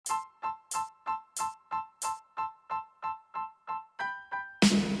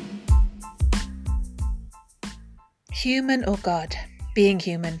Human or God? Being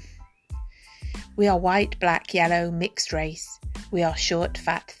human. We are white, black, yellow, mixed race. We are short,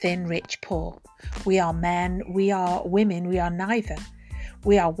 fat, thin, rich, poor. We are men, we are women, we are neither.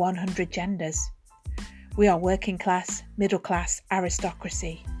 We are 100 genders. We are working class, middle class,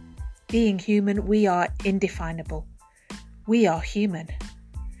 aristocracy. Being human, we are indefinable. We are human.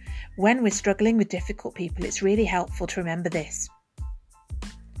 When we're struggling with difficult people, it's really helpful to remember this.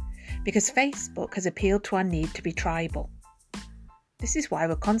 Because Facebook has appealed to our need to be tribal. This is why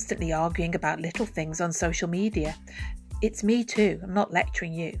we're constantly arguing about little things on social media. It's me too, I'm not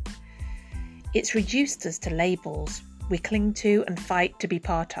lecturing you. It's reduced us to labels we cling to and fight to be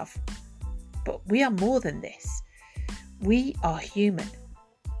part of. But we are more than this. We are human.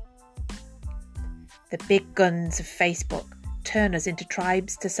 The big guns of Facebook turn us into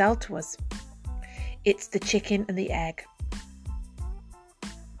tribes to sell to us. It's the chicken and the egg.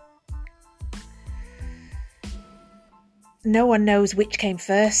 No one knows which came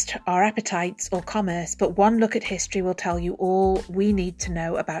first, our appetites or commerce, but one look at history will tell you all we need to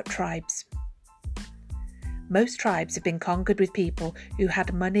know about tribes. Most tribes have been conquered with people who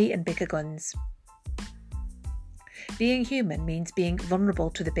had money and bigger guns. Being human means being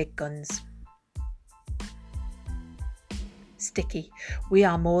vulnerable to the big guns. Sticky. We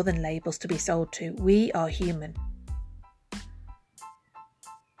are more than labels to be sold to. We are human.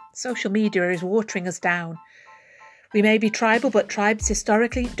 Social media is watering us down. We may be tribal, but tribes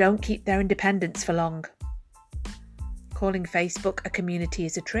historically don't keep their independence for long. Calling Facebook a community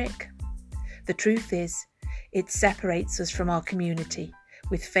is a trick. The truth is, it separates us from our community,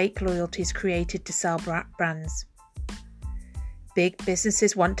 with fake loyalties created to sell brands. Big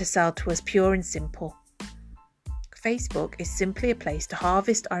businesses want to sell to us pure and simple. Facebook is simply a place to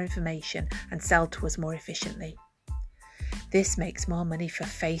harvest our information and sell to us more efficiently. This makes more money for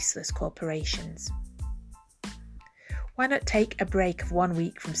faceless corporations. Why not take a break of 1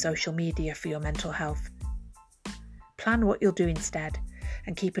 week from social media for your mental health? Plan what you'll do instead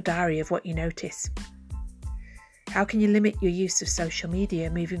and keep a diary of what you notice. How can you limit your use of social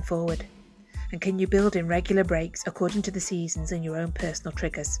media moving forward? And can you build in regular breaks according to the seasons and your own personal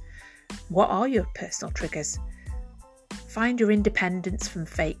triggers? What are your personal triggers? Find your independence from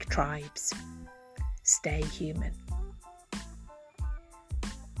fake tribes. Stay human.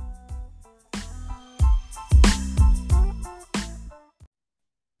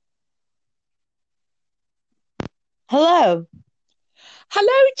 Hello.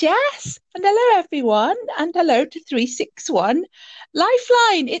 Hello, Jess, and hello, everyone, and hello to 361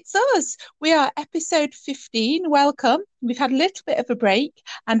 Lifeline. It's us. We are episode 15. Welcome. We've had a little bit of a break,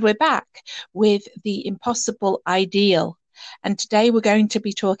 and we're back with the impossible ideal. And today we're going to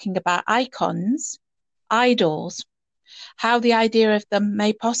be talking about icons, idols, how the idea of them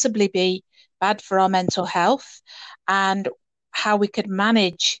may possibly be bad for our mental health, and how we could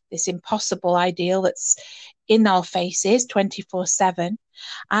manage this impossible ideal that's in our faces 24/7.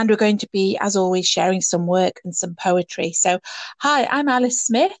 And we're going to be, as always, sharing some work and some poetry. So, hi, I'm Alice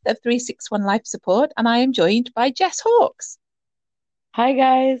Smith of 361 Life Support, and I am joined by Jess Hawkes. Hi,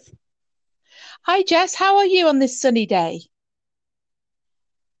 guys. Hi, Jess. How are you on this sunny day?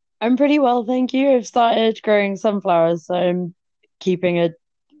 I'm pretty well, thank you. I've started growing sunflowers, so I'm keeping a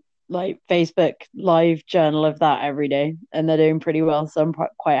Facebook live journal of that every day, and they're doing pretty well, so I'm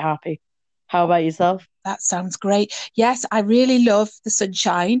quite happy. How about yourself? That sounds great. Yes, I really love the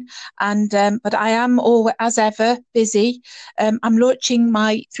sunshine, and but I am all as ever busy. I'm launching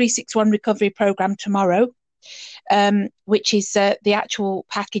my 361 recovery program tomorrow, which is the actual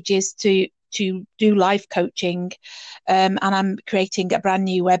packages to do life coaching, and I'm creating a brand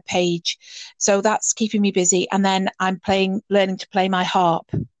new web page. So that's keeping me busy, and then I'm learning to play my harp.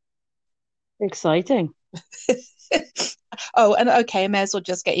 Exciting. Oh, and okay, I may as well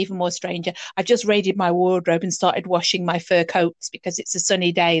just get even more stranger. I've just raided my wardrobe and started washing my fur coats because it's a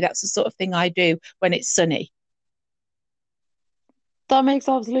sunny day. That's the sort of thing I do when it's sunny. That makes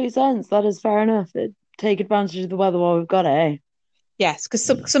absolute sense. That is fair enough. Take advantage of the weather while we've got it, eh? Yes, because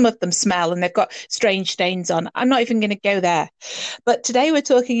some of them smell and they've got strange stains on. I'm not even going to go there. But today we're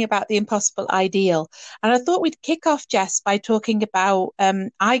talking about the impossible ideal. And I thought we'd kick off, Jess, by talking about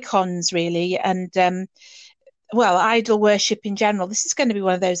icons, really, and idol worship in general. This is going to be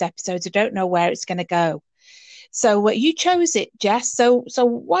one of those episodes. I don't know where it's going to go. So you chose it, Jess. So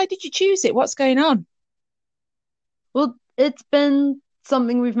why did you choose it? What's going on? Well, it's been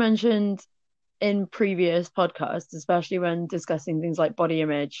something we've mentioned in previous podcasts, especially when discussing things like body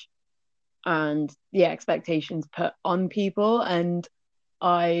image and the expectations put on people. And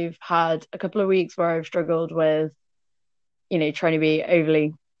I've had a couple of weeks where I've struggled with, trying to be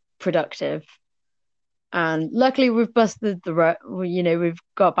overly productive And luckily we've busted we've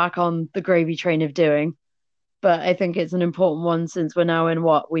got back on the gravy train of doing. But I think it's an important one since we're now in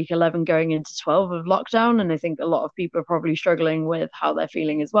week 11 going into 12 of lockdown. And I think a lot of people are probably struggling with how they're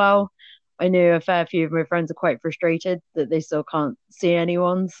feeling as well. I know a fair few of my friends are quite frustrated that they still can't see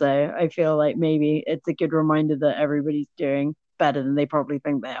anyone. So I feel like maybe it's a good reminder that everybody's doing better than they probably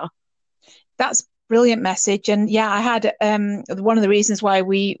think they are. That's brilliant message. And yeah, I had one of the reasons why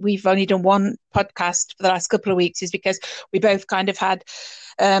we've only done one podcast for the last couple of weeks is because we both kind of had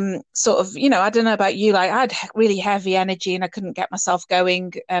sort of, I don't know about you, like I had really heavy energy and I couldn't get myself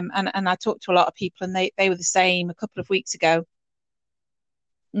going. And I talked to a lot of people and they were the same a couple of weeks ago.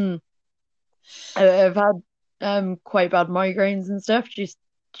 I've had quite bad migraines and stuff just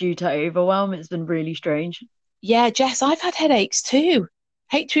due to overwhelm. It's been really strange. Yeah, Jess, I've had headaches too.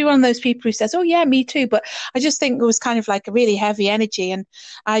 Hate to be one of those people who says, "Oh yeah, me too," but I just think it was kind of like a really heavy energy. And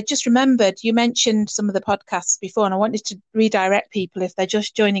I just remembered you mentioned some of the podcasts before, and I wanted to redirect people if they're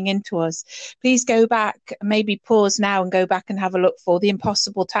just joining into us. Please go back, maybe pause now and go back and have a look for The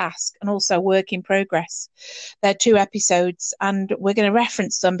Impossible Task and also Work in Progress. They're 2 episodes, and we're going to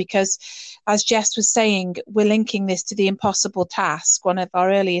reference them because, as Jess was saying, we're linking this to The Impossible Task, one of our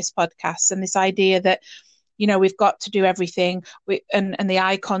earliest podcasts, and this idea that we've got to do everything. And the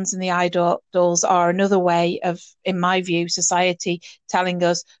icons and the idols are another way of, in my view, society telling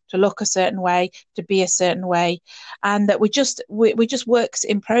us to look a certain way, to be a certain way, and that we just works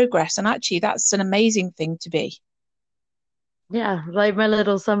in progress. And actually, that's an amazing thing to be. Yeah, like my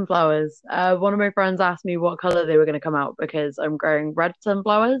little sunflowers. One of my friends asked me what color they were going to come out because I'm growing red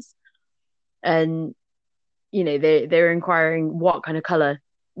sunflowers, and they were inquiring what kind of color.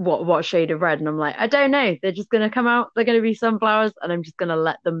 What shade of red, and I'm like, I don't know, they're just gonna come out, they're gonna be sunflowers and I'm just gonna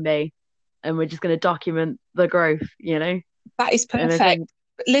let them be, and we're just gonna document the growth. That is perfect.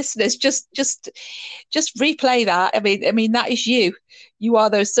 Listeners, just replay that. I mean that is you are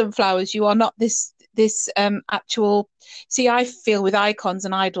those sunflowers. You are not this actual. See, I feel with icons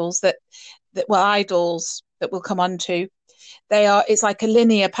and idols that idols that we'll come on to, it's like a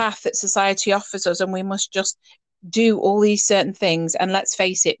linear path that society offers us, and we must just do all these certain things, and let's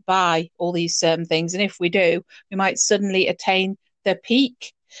face it, buy all these certain things, and if we do, we might suddenly attain the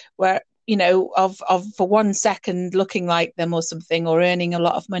peak where of for 1 second looking like them or something, or earning a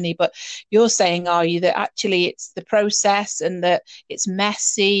lot of money. But you're saying, are you, that actually it's the process and that it's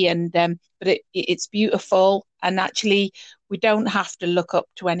messy and but it's beautiful, and actually we don't have to look up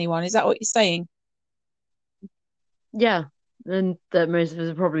to anyone. Is that what you're saying? Yeah, and that most of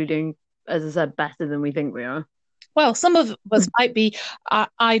us are probably doing, as I said, better than we think we are. Well, some of us might be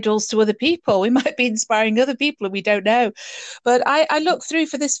idols to other people. We might be inspiring other people and we don't know. But I looked through,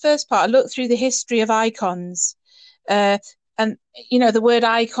 for this first part, I looked through the history of icons. And, the word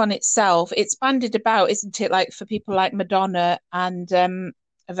icon itself, it's bandied about, isn't it? Like for people like Madonna and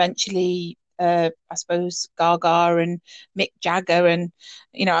eventually, I suppose, Gaga and Mick Jagger. And,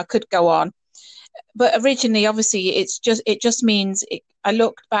 I could go on. But originally, obviously, it just means I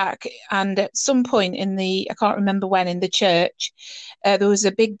looked back, and at some point I can't remember when, in the church, there was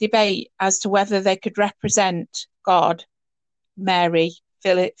a big debate as to whether they could represent God, Mary,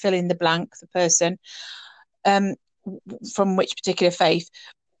 fill in the blank, the person, from which particular faith,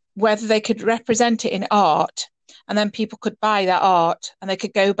 whether they could represent it in art, and then people could buy that art and they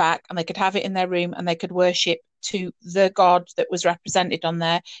could go back and they could have it in their room and they could worship to the God that was represented on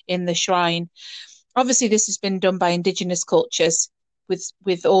there in the shrine. Obviously, this has been done by indigenous cultures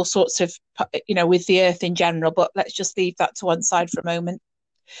with all sorts of, with the earth in general, but let's just leave that to one side for a moment.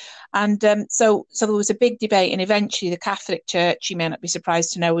 And so there was a big debate, and eventually the Catholic Church, you may not be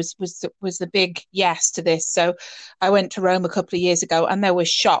surprised to know, was the big yes to this. So I went to Rome a couple of years ago, and there were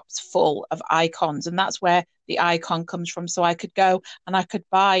shops full of icons, and that's where the icon comes from. So I could go and I could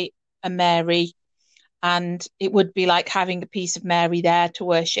buy a Mary, and it would be like having a piece of Mary there to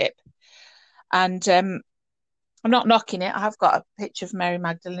worship. And I'm not knocking it. I have got a picture of Mary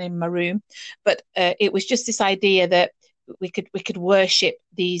Magdalene in my room, but it was just this idea that we could worship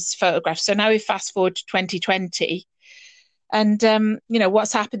these photographs. So now we fast forward to 2020, and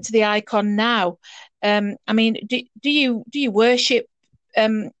what's happened to the icon now? I mean, do you worship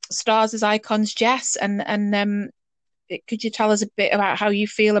stars as icons, Jess? And could you tell us a bit about how you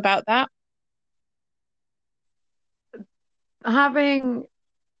feel about that? Having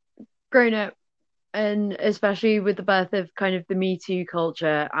grown up, and especially with the birth of kind of the Me Too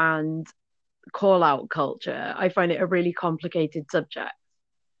culture and call out culture, I find it a really complicated subject,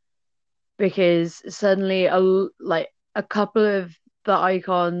 because suddenly a couple of the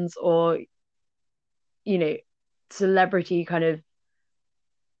icons, or celebrity kind of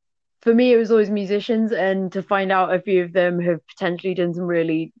for me, it was always musicians, and to find out a few of them have potentially done some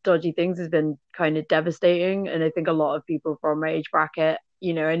really dodgy things has been kind of devastating. And I think a lot of people from my age bracket,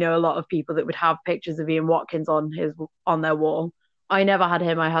 I know a lot of people that would have pictures of Ian Watkins on their wall. I never had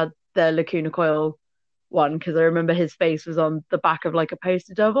him. I had the Lacuna Coil one because I remember his face was on the back of like a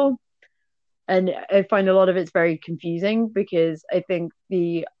poster double. And I find a lot of it's very confusing because I think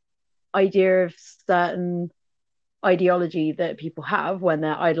the idea of certain ideology that people have when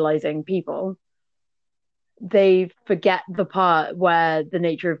they're idolizing people, they forget the part where the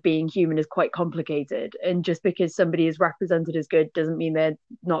nature of being human is quite complicated. And just because somebody is represented as good doesn't mean they're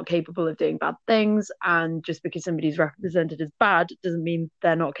not capable of doing bad things. And just because somebody's represented as bad doesn't mean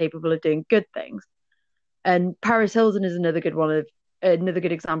they're not capable of doing good things. And Paris Hilton is another good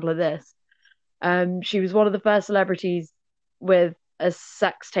example of this. She was one of the first celebrities with a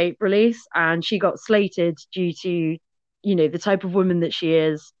sex tape release, and she got slated due to, the type of woman that she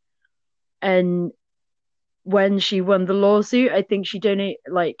is. And when she won the lawsuit, I think she donated,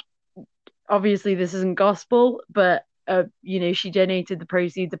 like, obviously this isn't gospel, but she donated the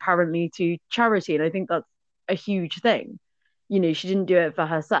proceeds apparently to charity, and I think that's a huge thing. She didn't do it for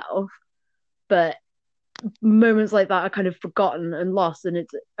herself, but moments like that are kind of forgotten and lost, and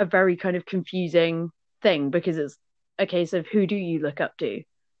it's a very kind of confusing thing because it's a case of who do you look up to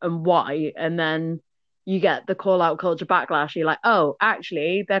and why, and then you get the call out culture backlash. You're like, oh,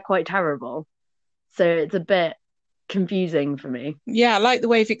 actually they're quite terrible. So it's a bit confusing for me. Yeah, I like the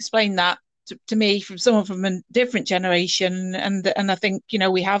way you've explained that to me from someone from a different generation, and I think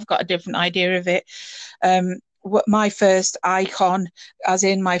we have got a different idea of it. What my first icon, as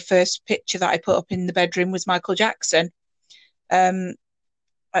in my first picture that I put up in the bedroom, was Michael Jackson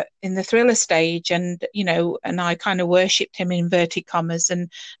in the Thriller stage, and and I kind of worshipped him in inverted commas,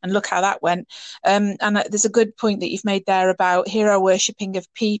 and look how that went. And there's a good point that you've made there about hero worshipping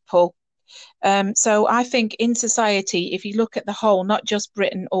of people. So I think in society, if you look at the whole, not just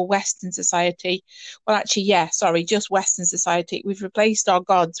Britain or Western society, well, actually, just Western society, we've replaced our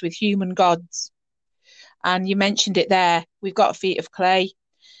gods with human gods. And you mentioned it there, we've got feet of clay.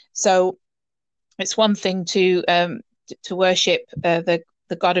 So it's one thing to worship the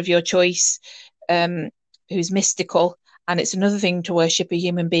God of your choice, who's mystical, and it's another thing to worship a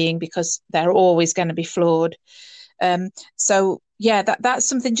human being because they're always going to be flawed. So yeah, that's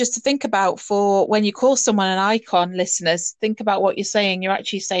something just to think about for when you call someone an icon. Listeners, think about what you're saying. You're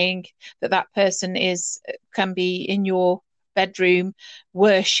actually saying that person can be in your bedroom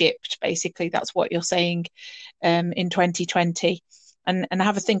worshipped. Basically, that's what you're saying in 2020. And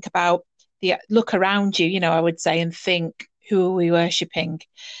have a think about look around you, I would say, and think, who are we worshipping?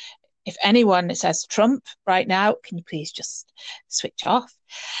 If anyone says Trump right now, can you please just switch off?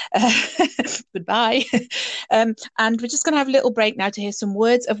 Goodbye. And we're just going to have a little break now to hear some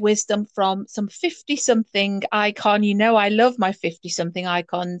words of wisdom from some 50-something icon. I love my 50-something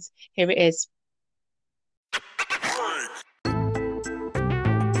icons. Here it is.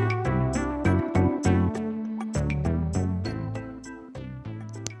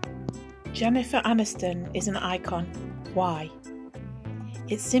 Jennifer Aniston is an icon. Why?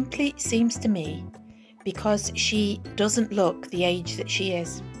 It simply seems to me because she doesn't look the age that she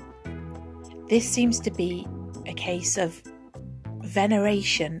is. This seems to be a case of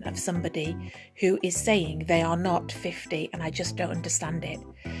veneration of somebody who is saying they are not 50, and I just don't understand it.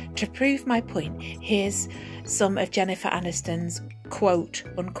 To prove my point, here's some of Jennifer Aniston's quote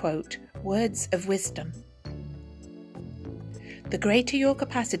unquote words of wisdom. The greater your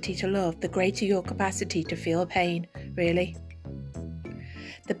capacity to love, the greater your capacity to feel pain, really.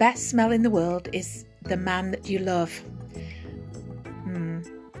 The best smell in the world is the man that you love.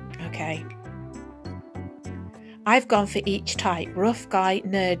 Okay. I've gone for each type, rough guy,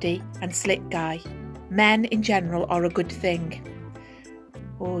 nerdy, and slick guy. Men in general are a good thing.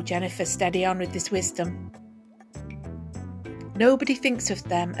 Oh, Jennifer, steady on with this wisdom. Nobody thinks of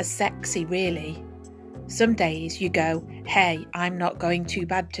them as sexy, really. Some days you go, hey, I'm not going too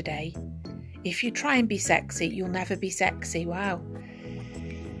bad today. If you try and be sexy, you'll never be sexy. Wow.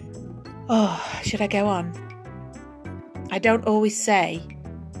 Oh, should I go on? I always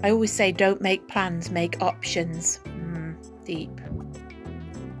say don't make plans, make options. Deep.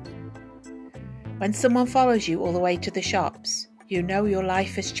 When someone follows you all the way to the shops, you know your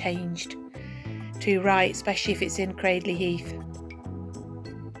life has changed. Too right, especially if it's in Cradley Heath.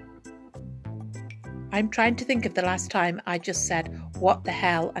 I'm trying to think of the last time I just said, what the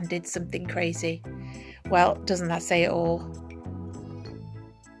hell, and did something crazy. Well, doesn't that say it all?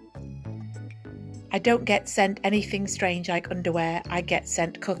 I don't get sent anything strange like underwear. I get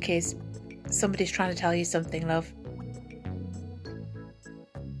sent cookies. Somebody's trying to tell you something, love.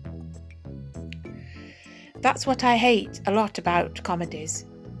 That's what I hate a lot about comedies.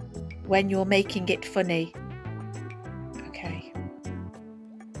 When you're making it funny. Okay.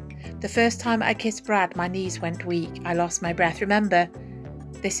 The first time I kissed Brad, my knees went weak. I lost my breath. Remember,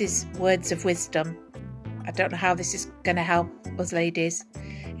 this is words of wisdom. I don't know how this is going to help us ladies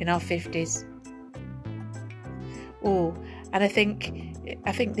in our 50s. Oh, and I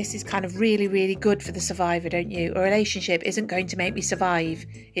think this is kind of really, really good for the survivor, don't you? A relationship isn't going to make me survive.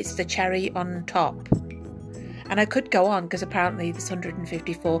 It's the cherry on top. And I could go on because apparently there's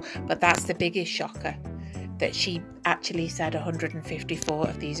 154, but that's the biggest shocker, that she actually said 154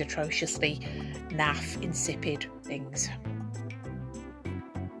 of these atrociously naff, insipid things.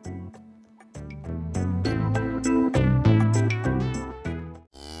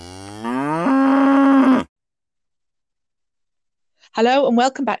 Hello and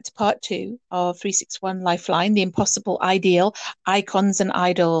welcome back to part 2 of 361 Lifeline, the impossible ideal, icons and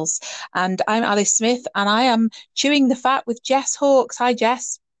idols. And I'm Alice Smith and I am chewing the fat with Jess Hawkes. Hi,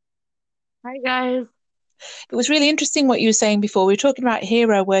 Jess. Hi, guys. It was really interesting what you were saying before. We were talking about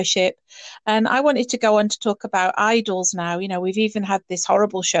hero worship, and I wanted to go on to talk about idols now. You know, we've even had this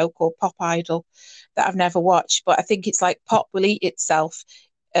horrible show called Pop Idol that I've never watched, but I think it's like pop will eat itself.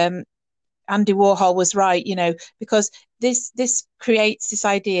 Andy Warhol was right, you know, because this creates this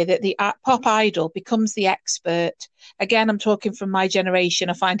idea that the pop idol becomes the expert. Again, I'm talking from my generation.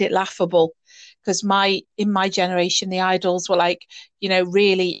 I find it laughable because in my generation, the idols were like, you know,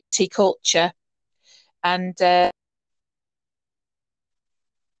 really culture. And in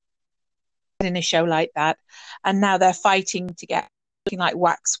a show like that, and now they're fighting to get looking like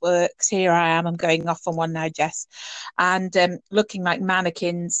waxworks. Here I am, I'm going off on one now, Jess, and looking like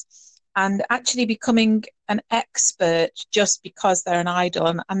mannequins, and actually becoming an expert just because they're an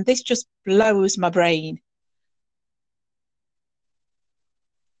idol, and this just blows my brain.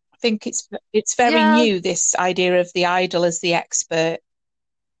 I think it's very new, this idea of the idol as the expert.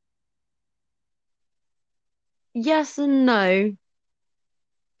 Yes and no.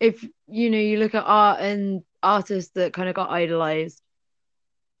 If you look at art and artists that kind of got idolized,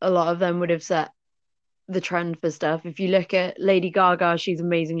 a lot of them would have set the trend for stuff. If you look at Lady Gaga, she's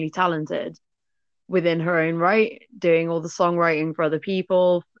amazingly talented within her own right, doing all the songwriting for other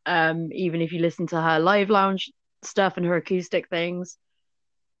people. Even if you listen to her live lounge stuff and her acoustic things.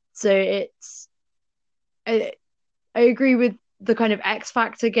 So I agree with the kind of X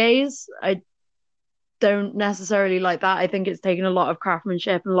Factor gaze. I don't necessarily like that. I think it's taken a lot of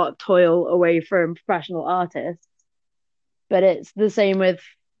craftsmanship and a lot of toil away from professional artists. But it's the same with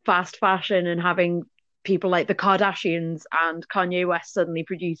fast fashion and having people like the Kardashians and Kanye West suddenly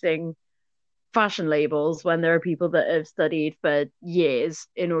producing fashion labels when there are people that have studied for years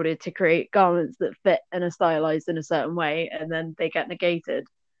in order to create garments that fit and are stylized in a certain way, and then they get negated.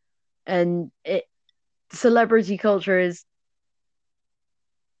 And celebrity culture is,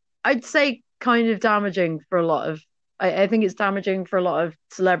 I'd say, kind of damaging for a lot of, I think it's damaging for a lot of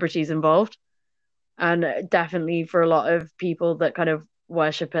celebrities involved, and definitely for a lot of people that kind of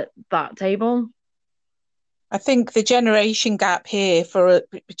worship at that table. I think the generation gap here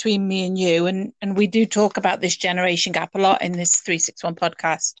between me and you, and we do talk about this generation gap a lot in this 361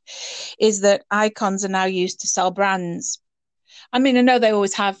 podcast, is that icons are now used to sell brands. I mean, I know they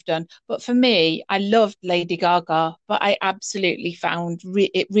always have done, but for me, I loved Lady Gaga, but I absolutely found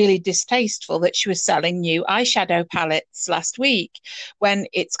it really distasteful that she was selling new eyeshadow palettes last week when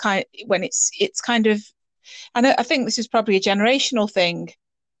it's kind of, I think this is probably a generational thing.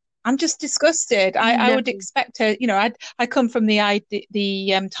 I'm just disgusted. I would expect her, you know, I come from the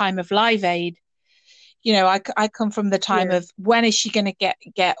time of Live Aid. You know, I come from the time of when is she going to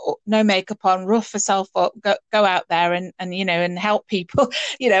get no makeup on, rough herself up, go out there and you know, and help people,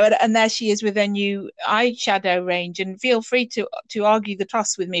 you know, and there she is with a new eyeshadow range. And feel free to argue the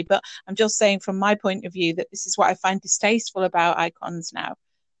toss with me, but I'm just saying from my point of view that this is what I find distasteful about icons now.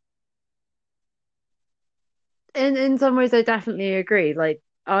 In some ways, I definitely agree. Like,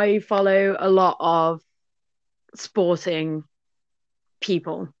 I follow a lot of sporting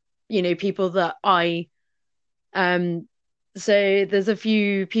people, you know, people that so there's a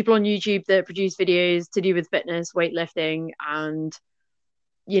few people on YouTube that produce videos to do with fitness, weightlifting, and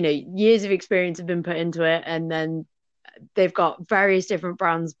you know, years of experience have been put into it, and then they've got various different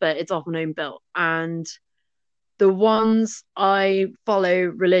brands, but it's often home built. And the ones I follow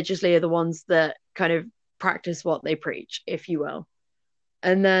religiously are the ones that kind of practice what they preach, if you will.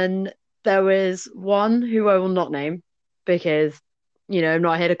 And then there was one who I will not name because, you know, I'm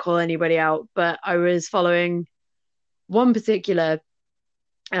not here to call anybody out, but I was following one particular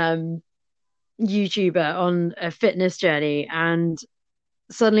YouTuber on a fitness journey, and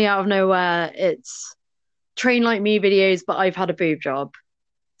suddenly out of nowhere, it's train like me videos, but I've had a boob job.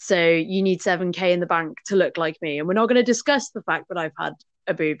 So you need 7K in the bank to look like me. And we're not going to discuss the fact that I've had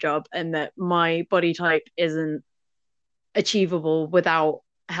a boob job and that my body type isn't achievable without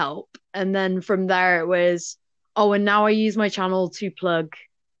help. And then from there it was, oh, and now I use my channel to plug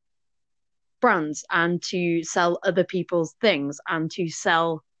brands and to sell other people's things and to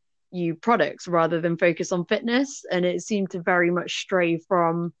sell you products rather than focus on fitness. And it seemed to very much stray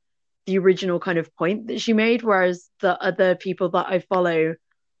from the original kind of point that she made. Whereas the other people that I follow,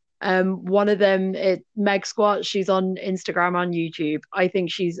 one of them, Meg Squat, she's on Instagram and YouTube. I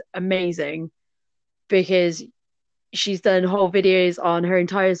think she's amazing because she's done whole videos on her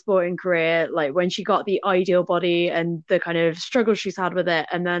entire sporting career, like when she got the ideal body and the kind of struggle she's had with it.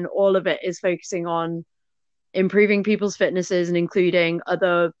 And then all of it is focusing on improving people's fitnesses and including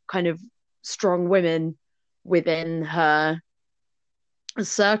other kind of strong women within her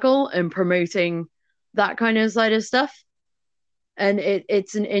circle and promoting that kind of side of stuff. And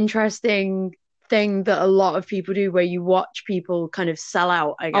it's an interesting thing that a lot of people do where you watch people kind of sell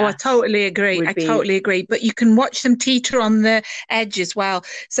out, I guess. Oh, I totally agree. Totally agree. But you can watch them teeter on the edge as well.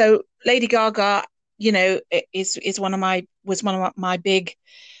 So Lady Gaga, you know, was one of my big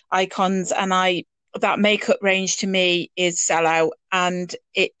icons, and that makeup range to me is sellout, and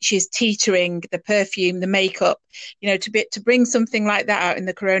she's teetering the perfume, the makeup, you know, to bring something like that out in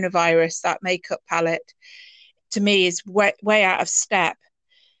the coronavirus, that makeup palette to me is way out of step.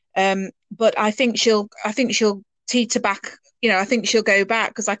 But I think she'll teeter back. You know, I think she'll go back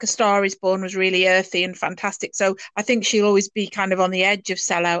because Like a Star Is Born was really earthy and fantastic. So I think she'll always be kind of on the edge of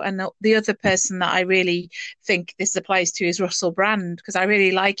sellout. And the other person that I really think this applies to is Russell Brand, because I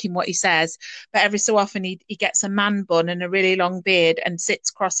really like him, what he says. But every so often he gets a man bun and a really long beard and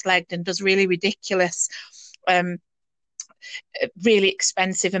sits cross-legged and does really ridiculous, really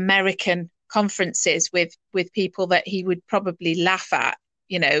expensive American conferences with people that he would probably laugh at,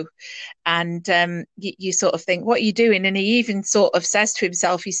 you know, and you sort of think, what are you doing? And he even sort of says to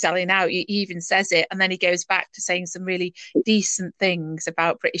himself he's selling out. He even says it, and then he goes back to saying some really decent things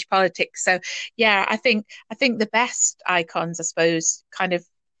about British politics. So yeah, I think the best icons, I suppose, kind of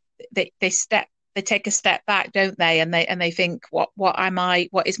they take a step back, don't they? And they think, what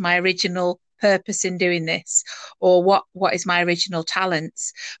is my original purpose in doing this, or what is my original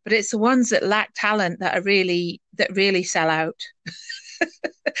talents? But it's the ones that lack talent that really sell out.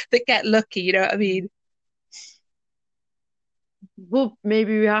 That get lucky, you know what I mean? Well,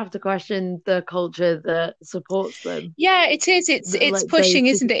 maybe we have to question the culture that supports them. Yeah, it is. It's like pushing,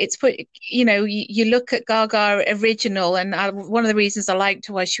 isn't it? It's you know, you look at Gaga original, and one of the reasons I liked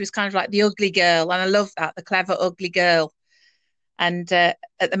her was she was kind of like the ugly girl, and I love that, the clever ugly girl. And at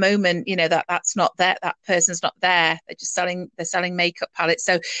the moment, you know, that's not there. That person's not there. They're selling makeup palettes.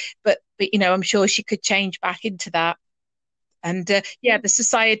 So, but you know, I'm sure she could change back into that. And yeah, the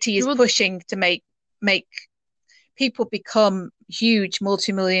society is pushing to make people become huge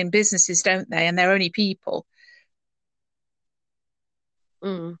multi-million businesses, don't they? And they're only people.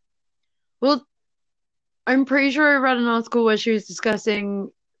 Well, I'm pretty sure I read an article where she was discussing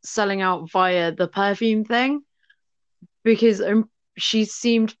selling out via the perfume thing, because she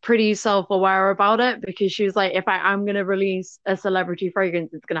seemed pretty self-aware about it, because she was like, if I'm going to release a celebrity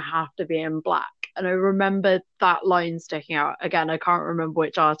fragrance, it's going to have to be in black. And I remember that line sticking out. Again, I can't remember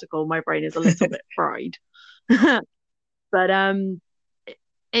which article. My brain is a little bit fried. But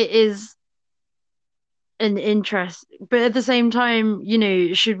it is an interest. But at the same time, you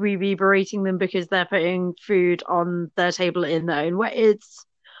know, should we be berating them because they're putting food on their table in their own way? It's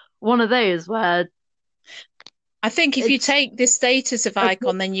one of those where I think if you take the status of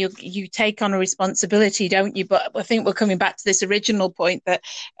icon, then you take on a responsibility, don't you? But I think we're coming back to this original point that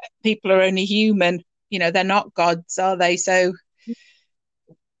people are only human. You know, they're not gods, are they? So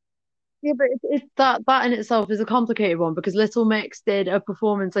yeah, but it's that in itself is a complicated one, because Little Mix did a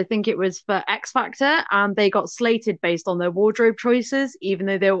performance, I think it was for X Factor, and they got slated based on their wardrobe choices, even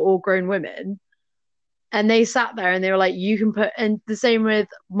though they were all grown women. And they sat there and they were like, you can put, and the same with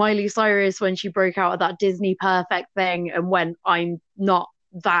Miley Cyrus when she broke out of that Disney perfect thing and went, I'm not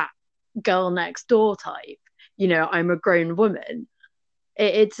that girl next door type, you know, I'm a grown woman.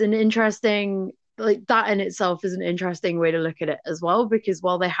 It's an interesting, like, that in itself is an interesting way to look at it as well, because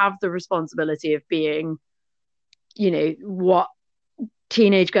while they have the responsibility of being, you know, what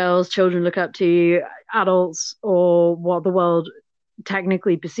teenage girls, children look up to, adults, or what the world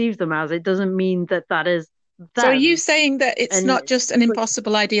technically perceives them as, it doesn't mean that is them. So are you saying that it's not just an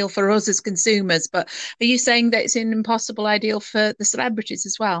impossible ideal for us as consumers, but are you saying that it's an impossible ideal for the celebrities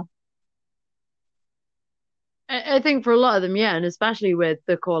as well? I think for a lot of them, yeah, and especially with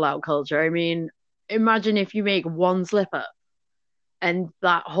the call out culture. I mean, imagine if you make one slip up and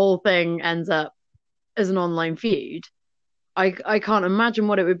that whole thing ends up as an online feud. I can't imagine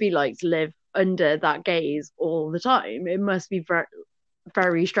what it would be like to live under that gaze all the time. It must be very,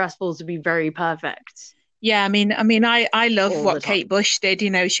 very stressful to be very perfect Yeah, I love all the what time. Kate Bush did.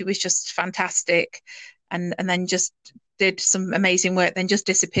 She was just fantastic, and then just did some amazing work, then just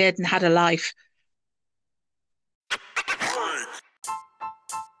disappeared and had a life.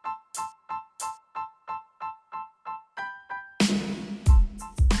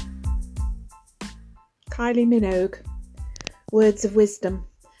 Kylie Minogue, words of wisdom.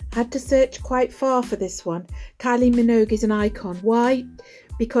 I had to search quite far for this one. Kylie Minogue is an icon. Why?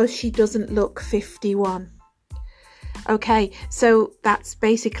 Because she doesn't look 51. Okay, so that's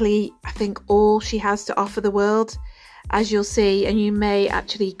basically, I think, all she has to offer the world. As you'll see, and you may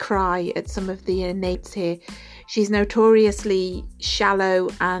actually cry at some of the names here, she's notoriously shallow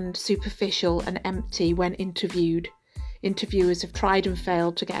and superficial and empty when interviewed. Interviewers have tried and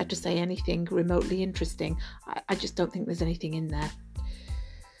failed to get her to say anything remotely interesting. I just don't think there's anything in there.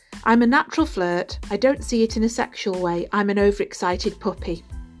 I'm a natural flirt. I don't see it in a sexual way. I'm an overexcited puppy.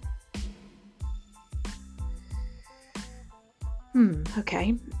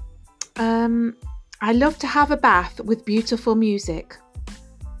 Okay. I love to have a bath with beautiful music.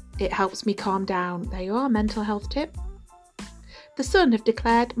 It helps me calm down. There you are, mental health tip. The Sun have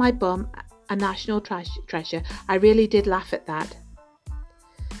declared my bum a national treasure. I really did laugh at that.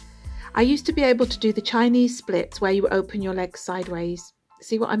 I used to be able to do the Chinese splits where you open your legs sideways.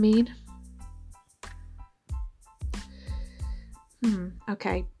 See what I mean?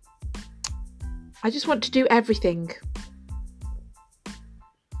 Okay. I just want to do everything.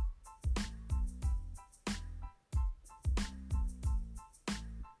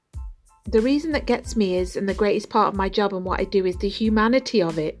 The reason that gets me is, and the greatest part of my job and what I do, is the humanity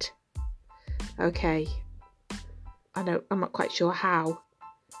of it. Okay. I'm not quite sure how.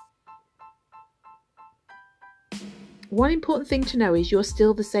 One important thing to know is you're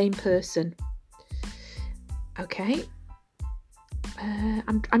still the same person. Okay.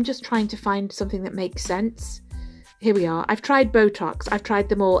 I'm just trying to find something that makes sense. Here we are. I've tried Botox. I've tried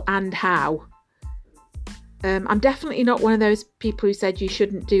them all, and how. I'm definitely not one of those people who said you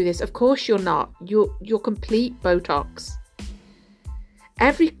shouldn't do this. Of course you're not. You're complete Botox.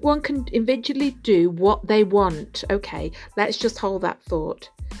 Everyone can individually do what they want. Okay, let's just hold that thought.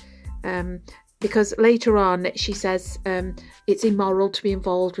 Because later on she says it's immoral to be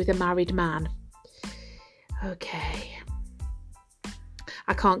involved with a married man. Okay.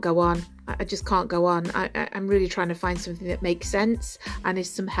 I can't go on. I just can't go on. I'm really trying to find something that makes sense and is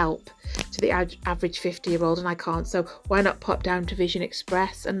some help to the average 50-year-old, and I can't. So why not pop down to Vision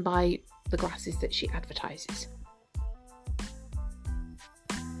Express and buy the glasses that she advertises?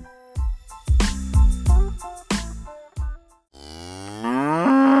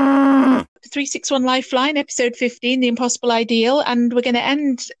 The 361 Lifeline, episode 15, The Impossible Ideal, and we're going to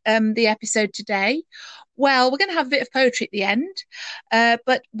end the episode today. Well, we're going to have a bit of poetry at the end,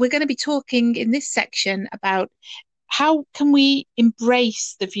 but we're going to be talking in this section about how can we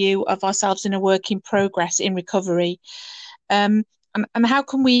embrace the view of ourselves in a work in progress in recovery, and how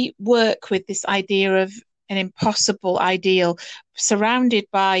can we work with this idea of an impossible ideal surrounded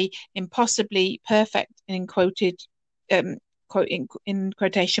by impossibly perfect, in quoted quote in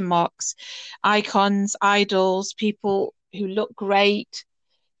quotation marks, icons, idols, people who look great,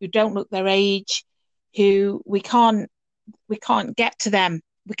 who don't look their age, who we can't get to them.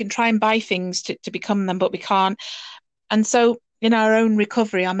 We can try and buy things to become them, but we can't. And so in our own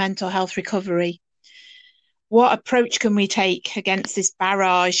recovery, our mental health recovery, what approach can we take against this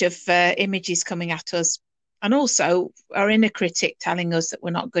barrage of images coming at us? And also our inner critic telling us that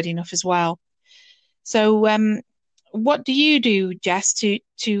we're not good enough as well. So what do you do, Jess, to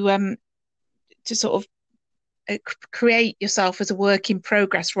sort of create yourself as a work in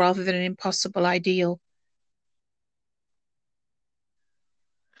progress rather than an impossible ideal?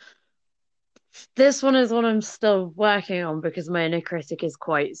 This one is one I'm still working on because my inner critic is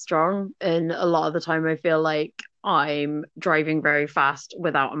quite strong, and a lot of the time I feel like I'm driving very fast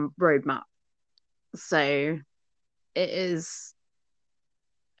without a roadmap. So it is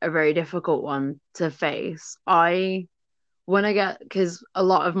a very difficult one to face. Because a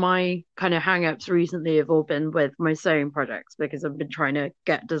lot of my kind of hang-ups recently have all been with my sewing projects because I've been trying to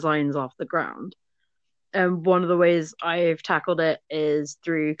get designs off the ground. And one of the ways I've tackled it is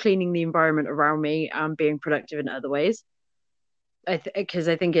through cleaning the environment around me and being productive in other ways. Because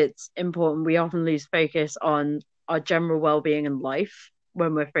I think it's important. We often lose focus on our general well-being in life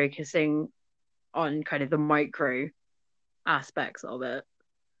when we're focusing on kind of the micro aspects of it.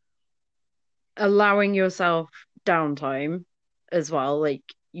 allowing yourself downtime as well. Like,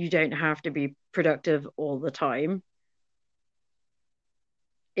 you don't have to be productive all the time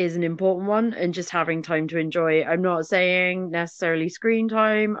is an important one, and just having time to enjoy. I'm not saying necessarily screen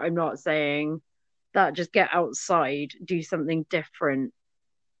time. I'm not saying that. Just get outside, do something different,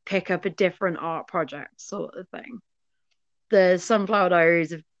 pick up a different art project, sort of thing. The Sunflower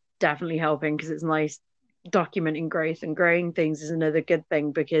Diaries are definitely helping because it's nice documenting growth, and growing things is another good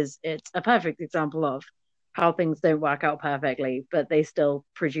thing because it's a perfect example of how things don't work out perfectly, but they still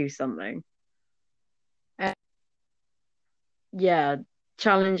produce something. And yeah,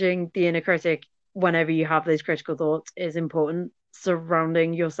 challenging the inner critic whenever you have those critical thoughts is important.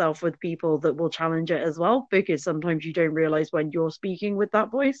 Surrounding yourself with people that will challenge it as well, because sometimes you don't realize when you're speaking with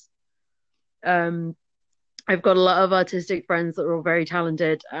that voice. Um, I've got a lot of artistic friends that are all very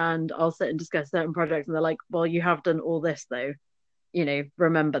talented, and I'll sit and discuss certain projects, and they're like, "Well, you have done all this, though.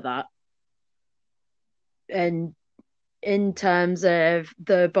 Remember that." And in terms of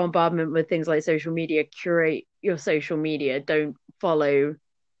the bombardment with things like social media, curate your social media. Don't follow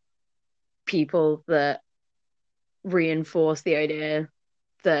people that reinforce the idea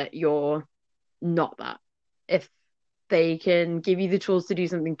that you're not that. If they can give you the tools to do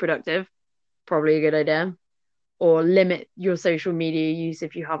something productive, probably a good idea. Or limit your social media use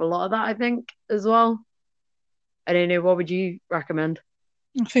if you have a lot of that, I think, as well. I don't know, what would you recommend?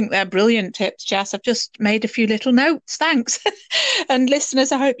 I think they're brilliant tips, Jess. I've just made a few little notes. Thanks. And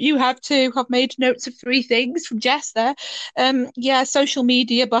listeners, I hope you have too. I've made notes of 3 things from Jess there. Yeah, social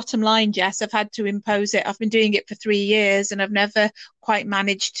media, bottom line, Jess, I've had to impose it. I've been doing it for 3 years and I've never quite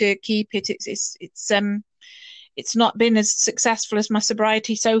managed to keep it. It's not been as successful as my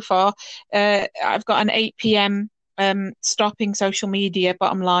sobriety so far. I've got an 8 p.m. Stopping social media,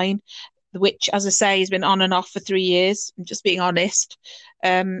 bottom line, which, as I say, has been on and off for 3 years. I'm just being honest.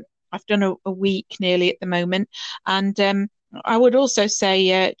 I've done a week nearly at the moment. And I would also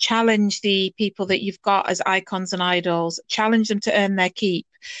say challenge the people that you've got as icons and idols, challenge them to earn their keep.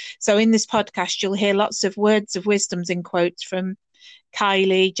 So in this podcast, you'll hear lots of words of wisdoms in quotes from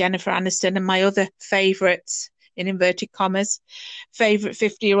Kylie, Jennifer Aniston, and my other favourites, in inverted commas, favourite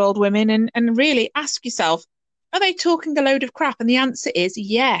 50-year-old women, and really ask yourself, are they talking a load of crap? And the answer is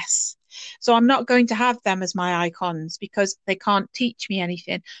yes. So I'm not going to have them as my icons because they can't teach me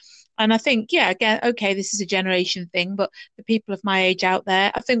anything. And I think, yeah, again, okay, this is a generation thing, but the people of my age out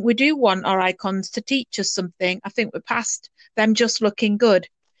there, I think we do want our icons to teach us something. I think we're past them just looking good.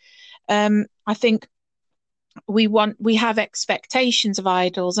 I think we have expectations of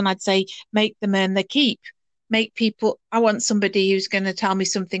idols, and I'd say make them earn their keep. I want somebody who's going to tell me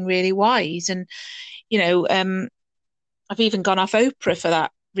something really wise. And, I've even gone off Oprah for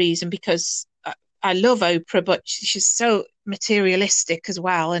that reason, because I love Oprah, but she's so materialistic as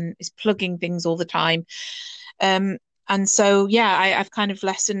well and is plugging things all the time. And so, yeah, I've kind of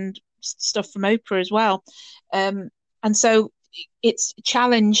lessened stuff from Oprah as well. And so it's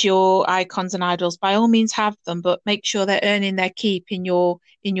challenge your icons and idols. By all means, have them, but make sure they're earning their keep in your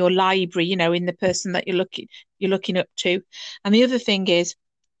library, in the person that you're looking up to. And the other thing is,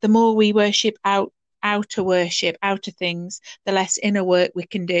 the more we worship outer things, the less inner work we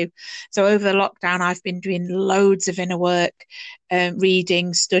can do. So over the lockdown, I've been doing loads of inner work,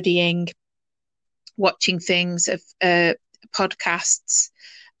 reading, studying, watching things of podcasts.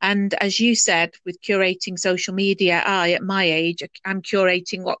 And as you said, with curating social media, at my age, I'm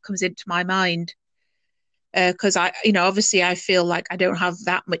curating what comes into my mind. Because obviously I feel like I don't have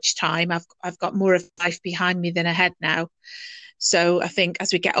that much time. I've got more of life behind me than ahead now. So I think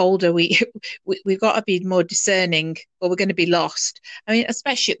as we get older, we've got to be more discerning, or we're going to be lost. I mean,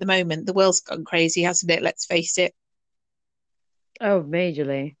 especially at the moment, the world's gone crazy, hasn't it? Let's face it. Oh,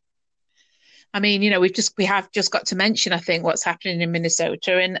 majorly. I mean, we have just got to mention, I think, what's happening in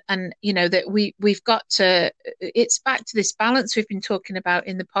Minnesota, and that we've got to. It's back to this balance we've been talking about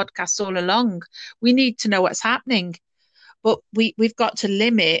in the podcast all along. We need to know what's happening, but we've got to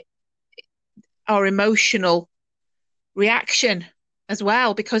limit our emotional reaction as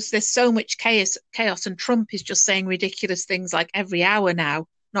well, because there's so much chaos, and Trump is just saying ridiculous things like every hour now,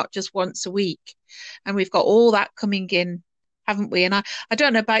 not just once a week, and we've got all that coming in, haven't we? And I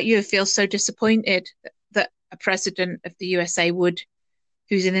don't know about you, I feel so disappointed that a president of the USA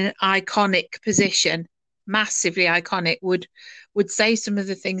who's in an iconic position, massively iconic, would say some of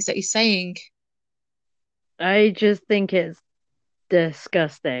the things that he's saying. I just think it's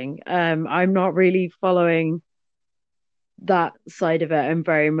disgusting. I'm not really following that side of it. I'm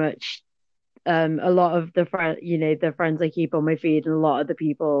very much a lot of the friends I keep on my feed, and a lot of the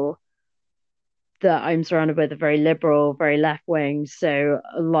people that I'm surrounded with are very liberal, very left wing. So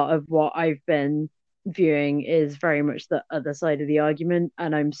a lot of what I've been viewing is very much the other side of the argument.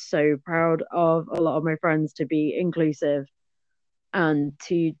 And I'm so proud of a lot of my friends to be inclusive and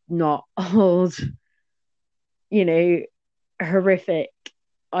to not hold, horrific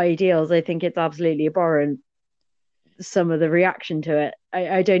ideals. I think it's absolutely abhorrent, some of the reaction to it.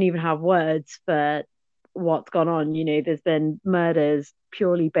 I don't even have words for what's gone on. There's been murders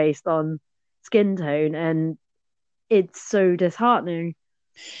purely based on skin tone, and it's so disheartening.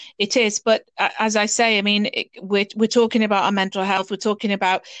 It is, but as I say, I mean, we're talking about our mental health. We're talking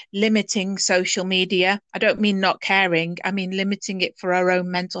about limiting social media. I don't mean not caring. I mean limiting it for our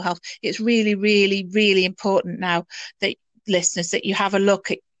own mental health. It's really, really, really important now that listeners, that you have a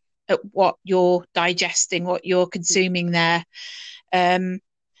look at what you're digesting, what you're consuming there.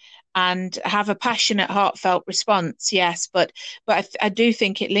 And have a passionate, heartfelt response, yes. But I do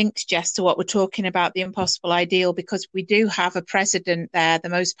think it links, Jess, to what we're talking about, the impossible ideal, because we do have a president there, the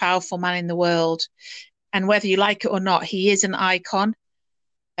most powerful man in the world. And whether you like it or not, he is an icon.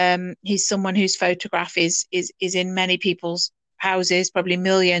 He's someone whose photograph is in many people's houses, probably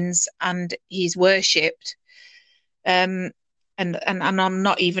millions, and he's worshipped. And I'm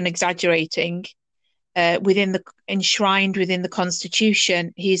not even exaggerating. Enshrined within the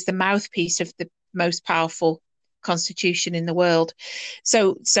Constitution. He's the mouthpiece of the most powerful constitution in the world.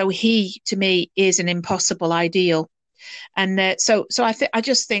 So he, to me, is an impossible ideal. And so I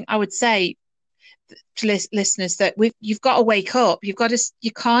just think I would say to listeners that you've got to wake up. You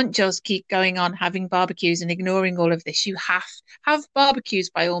can't just keep going on having barbecues and ignoring all of this. You have barbecues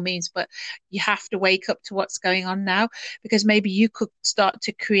by all means, but you have to wake up to what's going on now, because maybe you could start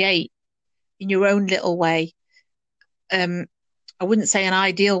to create in your own little way. I wouldn't say an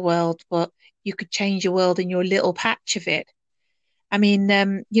ideal world, but you could change your world in your little patch of it. I mean,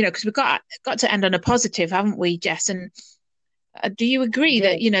 because we've got to end on a positive, haven't we, Jess? And do you agree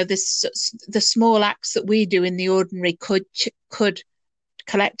that the small acts that we do in the ordinary could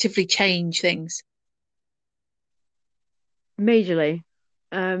collectively change things? Majorly.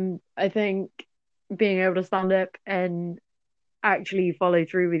 I think being able to stand up and actually follow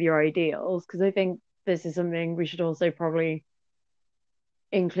through with your ideals, because I think this is something we should also probably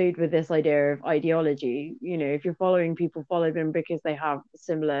include with this idea of ideology. If you're following people, follow them because they have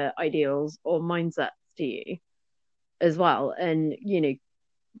similar ideals or mindsets to you as well, and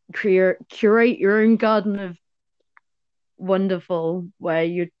curate your own garden of wonderful, where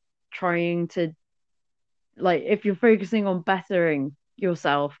you're trying to, like, if you're focusing on bettering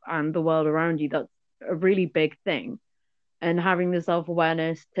yourself and the world around you, that's a really big thing. And having the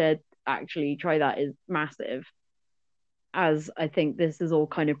self-awareness to actually try that is massive, as I think this is all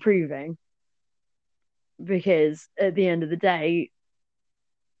kind of proving. Because at the end of the day,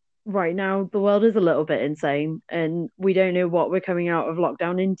 right now, the world is a little bit insane, and we don't know what we're coming out of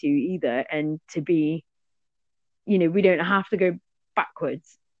lockdown into either. And to be, we don't have to go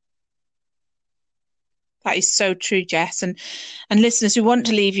backwards. That is so true, Jess. And listeners, we want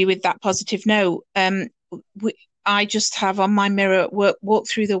to leave you with that positive note. I just have on my mirror, walk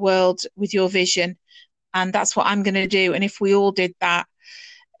through the world with your vision, and that's what I'm going to do. And if we all did that,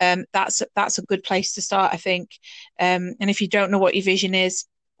 that's a good place to start, I think. And if you don't know what your vision is,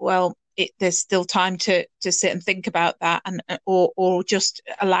 well, there's still time to sit and think about that, and or just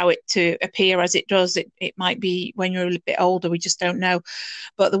allow it to appear as it does. It might be when you're a bit older, we just don't know.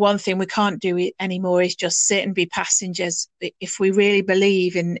 But the one thing we can't do anymore is just sit and be passengers. If we really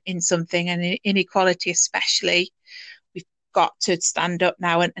believe in something, and in inequality especially, we've got to stand up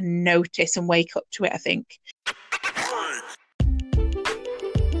now and notice and wake up to it, I think.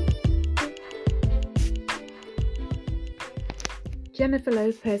 Jennifer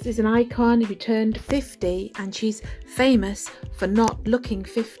Lopez is an icon who turned 50, and she's famous for not looking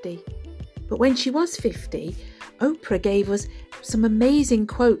 50. But when she was 50, Oprah gave us some amazing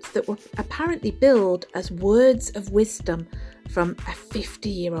quotes that were apparently billed as words of wisdom from a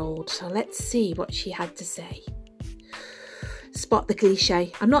 50-year-old. So let's see what she had to say. Spot the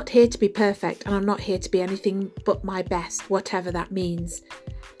cliche. I'm not here to be perfect, and I'm not here to be anything but my best, whatever that means.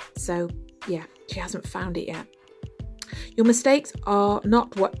 So yeah, she hasn't found it yet. Your mistakes are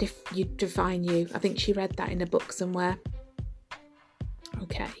not what define you. I think she read that in a book somewhere.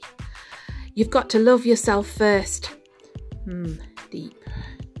 Okay. You've got to love yourself first. Deep.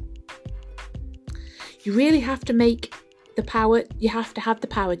 You really have to make the power. You have to have the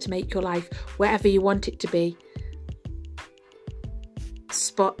power to make your life wherever you want it to be.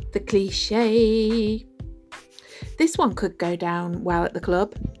 Spot the cliche. This one could go down well at the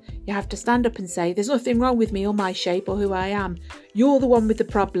club. You have to stand up and say, there's nothing wrong with me or my shape or who I am. You're the one with the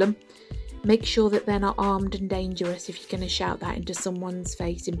problem. Make sure that they're not armed and dangerous if you're going to shout that into someone's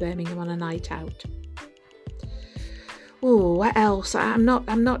face in Birmingham on a night out. Oh, what else? I'm not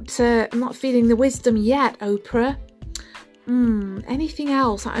feeling the wisdom yet, Oprah. Anything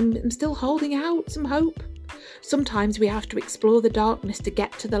else? I'm still holding out some hope. Sometimes we have to explore the darkness to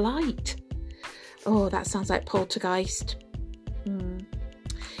get to the light. Oh, that sounds like Poltergeist.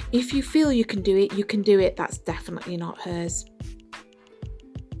 If you feel you can do it, you can do it. That's definitely not hers.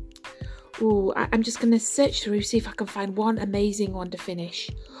 Oh, I'm just going to search through, see if I can find one amazing one to finish.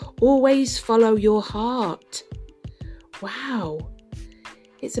 Always follow your heart. Wow.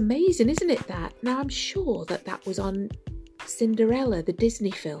 It's amazing, isn't it, that? Now, I'm sure that was on Cinderella, the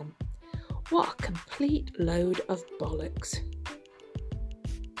Disney film. What a complete load of bollocks.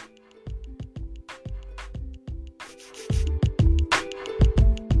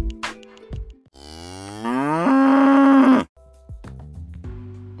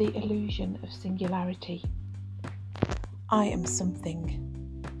 The illusion of singularity. I am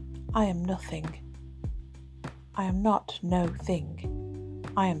something. I am nothing. I am not no thing.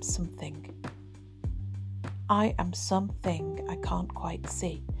 I am something. I am something I can't quite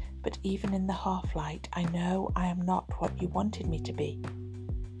see, but even in the half-light, I know I am not what you wanted me to be.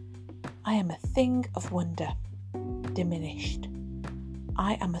 I am a thing of wonder, diminished.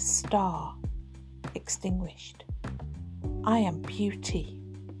 I am a star, extinguished. I am beauty,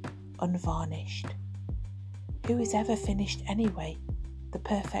 unvarnished. Who is ever finished anyway? The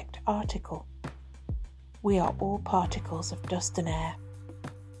perfect article. We are all particles of dust and air,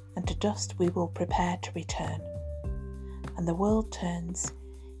 and to dust we will prepare to return, and the world turns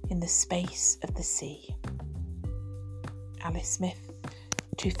in the space of the sea. Alice Smith,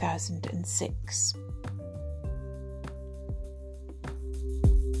 2006.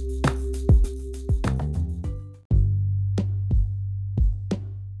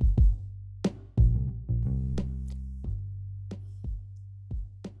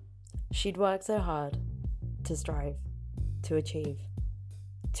 She'd worked so hard to strive, to achieve,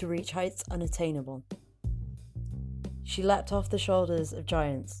 to reach heights unattainable. She leapt off the shoulders of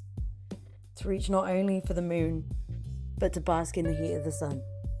giants, to reach not only for the moon, but to bask in the heat of the sun.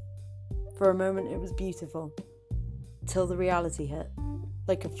 For a moment it was beautiful, till the reality hit,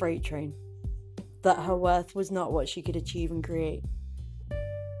 like a freight train, that her worth was not what she could achieve and create.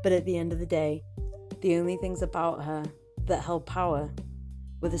 But at the end of the day, the only things about her that held power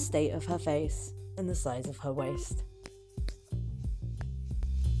were the state of her face and the size of her waist.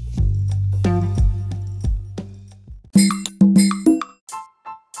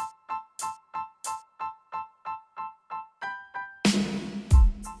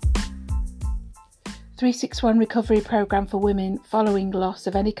 .361 recovery programme for women following loss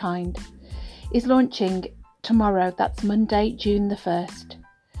of any kind is launching tomorrow. That's Monday, June the 1st.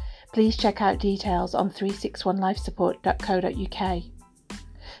 Please check out details on 361lifesupport.co.uk.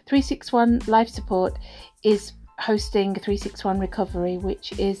 361 Life Support is hosting 361 Recovery,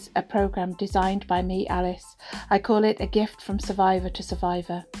 which is a programme designed by me, Alice. I call it a gift from survivor to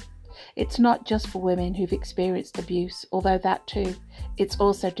survivor. It's not just for women who've experienced abuse, although that too. It's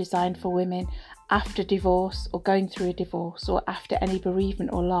also designed for women after divorce, or going through a divorce, or after any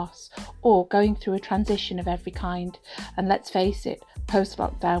bereavement or loss, or going through a transition of every kind. And let's face it,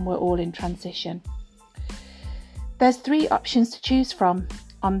 post-lockdown, we're all in transition. There's 3 options to choose from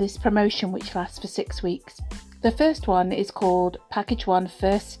on this promotion, which lasts for 6 weeks. The first one is called Package 1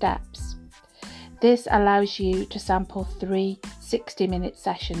 First Steps. This allows you to sample 3 60-minute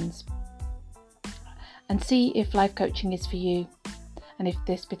sessions and see if life coaching is for you, and if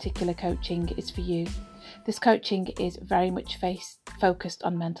this particular coaching is for you. This coaching is very much focused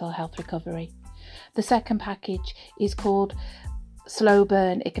on mental health recovery. The second package is called Slow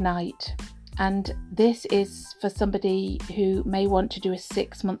Burn Ignite, and this is for somebody who may want to do a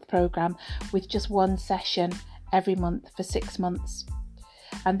 6-month program with just 1 session every month for 6 months.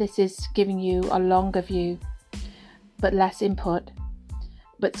 And this is giving you a longer view, but less input,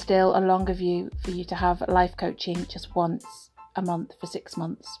 but still a longer view for you to have life coaching just once a month for 6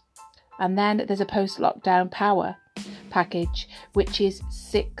 months. And then there's a post-lockdown power package, which is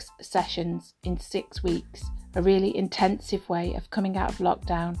 6 sessions in 6 weeks, a really intensive way of coming out of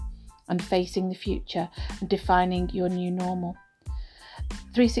lockdown and facing the future and defining your new normal.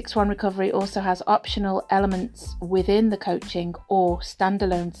 361 Recovery also has optional elements within the coaching or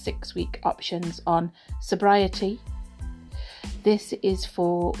standalone 6-week options on sobriety. This is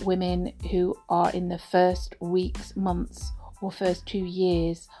for women who are in the first weeks, months, or first 2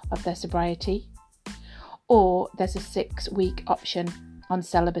 years of their sobriety. Or there's a 6-week option on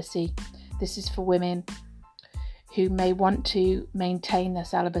celibacy. This is for women who may want to maintain their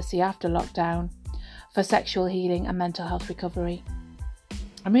celibacy after lockdown for sexual healing and mental health recovery.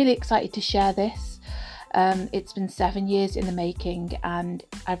 I'm really excited to share this. It's been 7 years in the making, and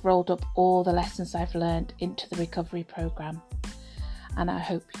I've rolled up all the lessons I've learned into the recovery programme, and I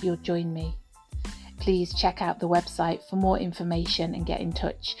hope you'll join me. Please check out the website for more information and get in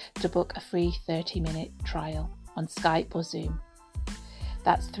touch to book a free 30-minute trial on Skype or Zoom.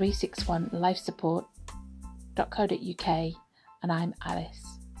 That's 361lifesupport.co.uk, and I'm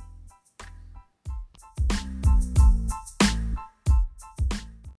Alice.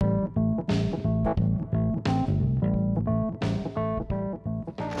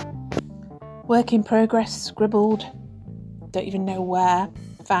 Work in progress, scribbled, don't even know where,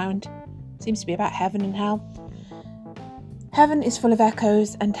 found. Seems to be about heaven and hell. Heaven is full of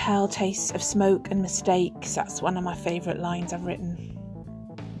echoes and hell tastes of smoke and mistakes. That's one of my favourite lines I've written.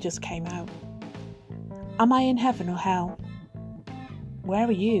 It just came out. Am I in heaven or hell? Where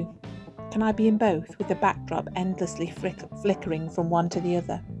are you? Can I be in both, with the backdrop endlessly flickering from one to the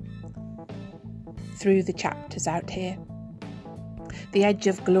other? Through the chapters out here. The edge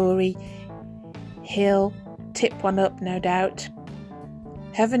of glory, he'll tip one up, no doubt.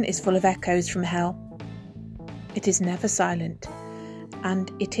 Heaven is full of echoes from hell. It is never silent, and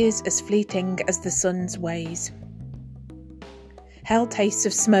it is as fleeting as the sun's ways. Hell tastes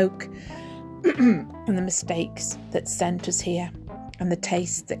of smoke and the mistakes that sent us here, and the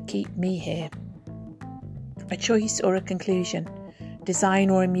tastes that keep me here. A choice or a conclusion, design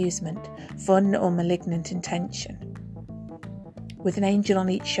or amusement, fun or malignant intention. With an angel on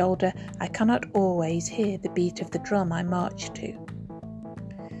each shoulder, I cannot always hear the beat of the drum I march to.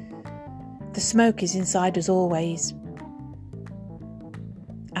 The smoke is inside us always,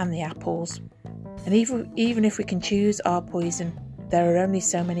 and the apples. And even if we can choose our poison, there are only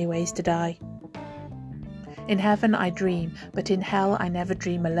so many ways to die. In heaven I dream, but in hell I never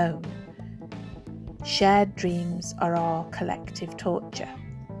dream alone. Shared dreams are our collective torture.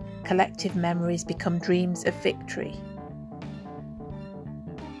 Collective memories become dreams of victory.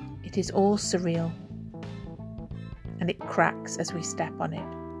 It is all surreal, and it cracks as we step on it.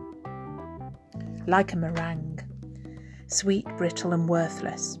 Like a meringue, sweet, brittle and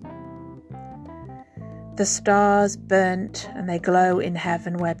worthless. The stars burnt and they glow in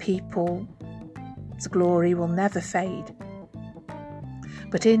heaven, where people's glory will never fade.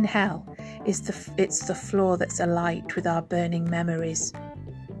 But in hell, it's the floor that's alight with our burning memories.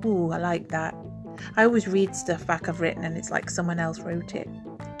 Ooh, I like that. I always read stuff back I've written and it's like someone else wrote it.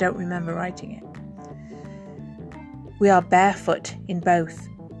 Don't remember writing it. We are barefoot in both.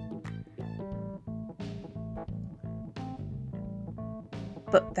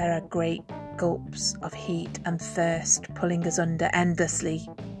 But there are great gulps of heat and thirst pulling us under endlessly.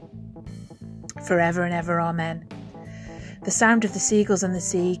 Forever and ever, amen. The sound of the seagulls on the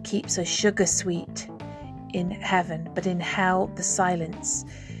sea keeps us sugar sweet in heaven, but in hell the silence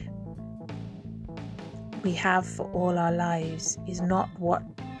we have for all our lives is not what...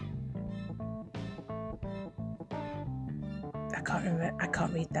 I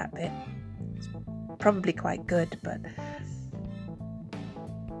can't read that bit. It's probably quite good, but...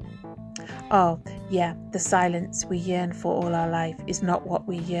 Oh, yeah, the silence we yearn for all our life is not what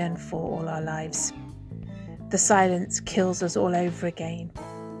we yearn for all our lives. The silence kills us all over again.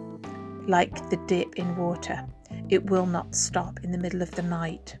 Like the dip in water, it will not stop in the middle of the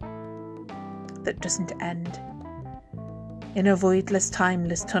night. That doesn't end. In a voidless,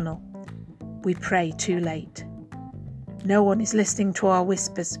 timeless tunnel, we pray too late. No one is listening to our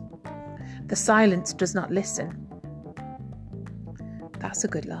whispers. The silence does not listen. That's a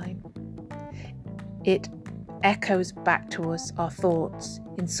good line. It echoes back to us our thoughts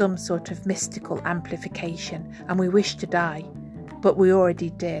in some sort of mystical amplification, and we wish to die, but we already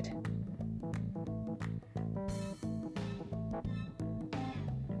did.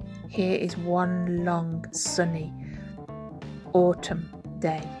 Here is one long, sunny autumn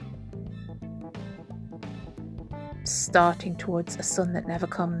day, starting towards a sun that never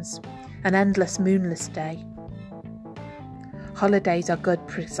comes, an endless moonless day. Holidays are good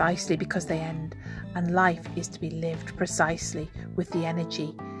precisely because they end, and life is to be lived precisely with the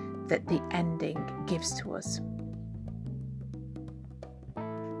energy that the ending gives to us.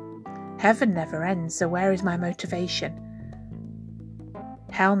 Heaven never ends, so where is my motivation?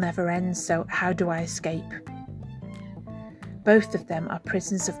 Hell never ends, so how do I escape? Both of them are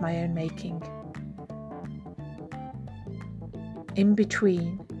prisons of my own making. In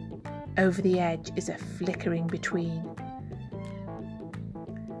between, over the edge, is a flickering between.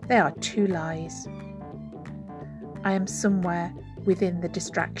 They are two lies. I am somewhere within the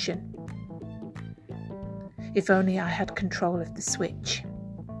distraction. If only I had control of the switch.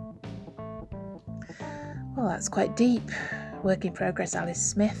 Well, that's quite deep. Work in progress, Alice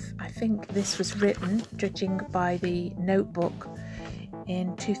Smith. I think this was written, judging by the notebook,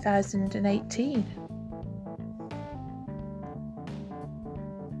 in 2018.